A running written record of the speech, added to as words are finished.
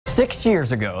6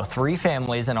 years ago, 3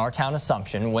 families in our town,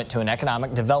 Assumption, went to an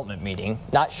economic development meeting,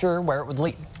 not sure where it would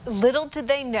lead. Little did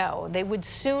they know they would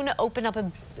soon open up a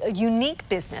unique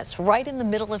business right in the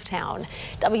middle of town.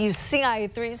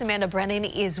 WCIA3's Amanda Brennan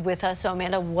is with us. So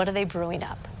Amanda, what are they brewing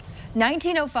up?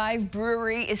 1905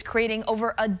 Brewery is creating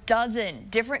over a dozen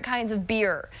different kinds of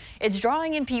beer. It's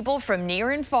drawing in people from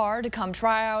near and far to come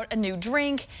try out a new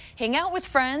drink, hang out with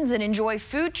friends, and enjoy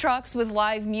food trucks with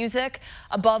live music.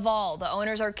 Above all, the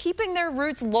owners are keeping their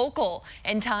roots local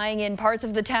and tying in parts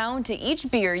of the town to each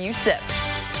beer you sip.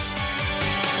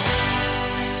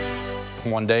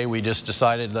 One day we just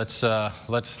decided let's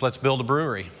build a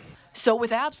brewery. So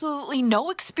with absolutely no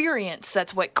experience,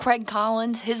 that's what Craig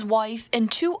Collins, his wife,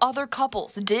 and 2 other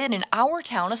couples did in our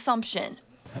town, Assumption.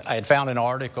 I had found an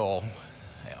article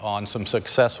on some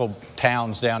successful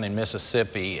towns down in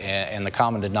Mississippi, and the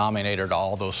common denominator to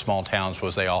all those small towns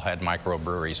was they all had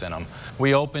microbreweries in them.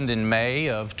 We opened in May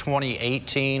of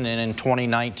 2018, and in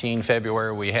 2019,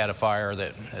 February, we had a fire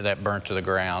that burnt to the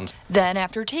ground. Then,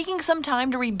 after taking some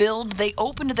time to rebuild, they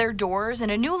opened their doors in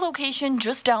a new location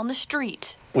just down the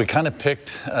street. We kind of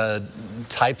picked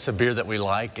types of beer that we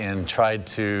like and tried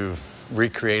to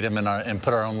recreate them and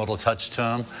put our own little touch to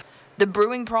them. The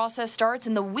brewing process starts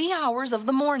in the wee hours of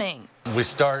the morning. We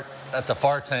start at the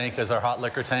far tank as our hot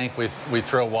liquor tank. We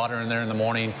throw water in there in the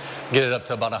morning, get it up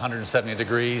to about 170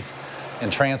 degrees, and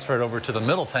transfer it over to the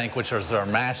middle tank, which is our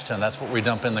mash tun. That's what we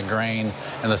dump in the grain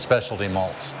and the specialty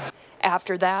malts.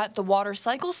 After that, the water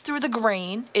cycles through the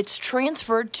grain. It's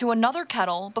transferred to another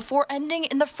kettle before ending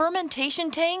in the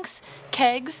fermentation tanks,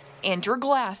 kegs, and your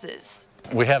glasses.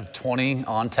 We have 20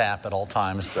 on tap at all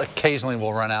times. Occasionally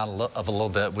we'll run out of a little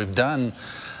bit. We've done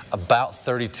about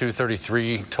 32,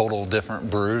 33 total different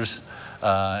brews,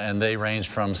 and they range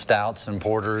from stouts and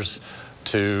porters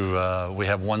to, we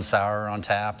have 1 sour on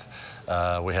tap.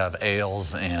 We have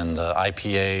ales and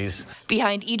IPAs.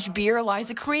 Behind each beer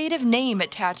lies a creative name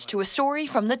attached to a story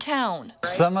from the town.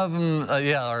 Some of them,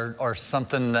 are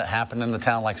something that happened in the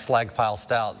town, like Slag Pile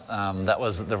Stout. There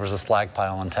was a slag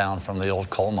pile in town from the old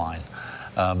coal mine.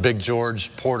 Big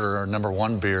George Porter, our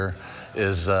 #1 beer,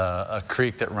 is a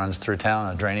creek that runs through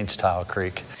town, a drainage tile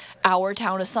creek. Our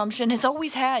town, Assumption, has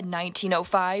always had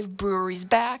 1905 breweries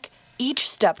back each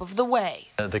step of the way.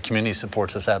 The community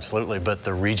supports us absolutely, but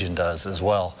the region does as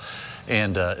well.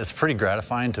 And it's pretty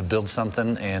gratifying to build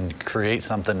something and create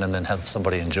something and then have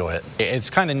somebody enjoy it. It's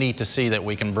kind of neat to see that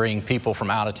we can bring people from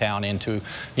out of town into,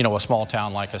 a small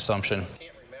town like Assumption.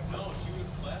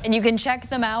 And you can check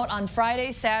them out on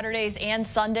Fridays, Saturdays, and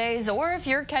Sundays, or if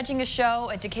you're catching a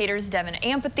show at Decatur's Devon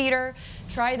Amphitheater,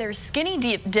 try their Skinny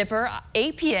Dipper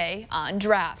APA on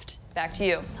draft. Back to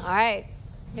you. All right.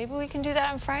 Maybe we can do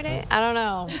that on Friday? I don't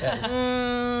know.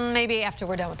 Yeah. Maybe after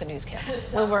we're done with the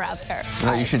newscast, when we're out there.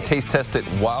 No, you should taste test it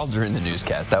while during the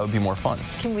newscast. That would be more fun.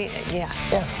 Can we? Yeah,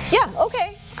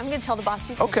 okay. I'm going to tell the boss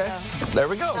you said okay. So. There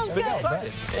we go. Sounds Big good.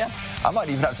 excited. Yeah. I might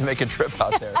even have to make a trip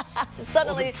out there.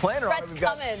 Suddenly, Brett's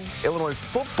coming. Illinois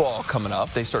football coming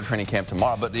up. They start training camp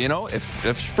tomorrow. But,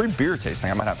 if free beer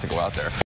tasting, I might have to go out there.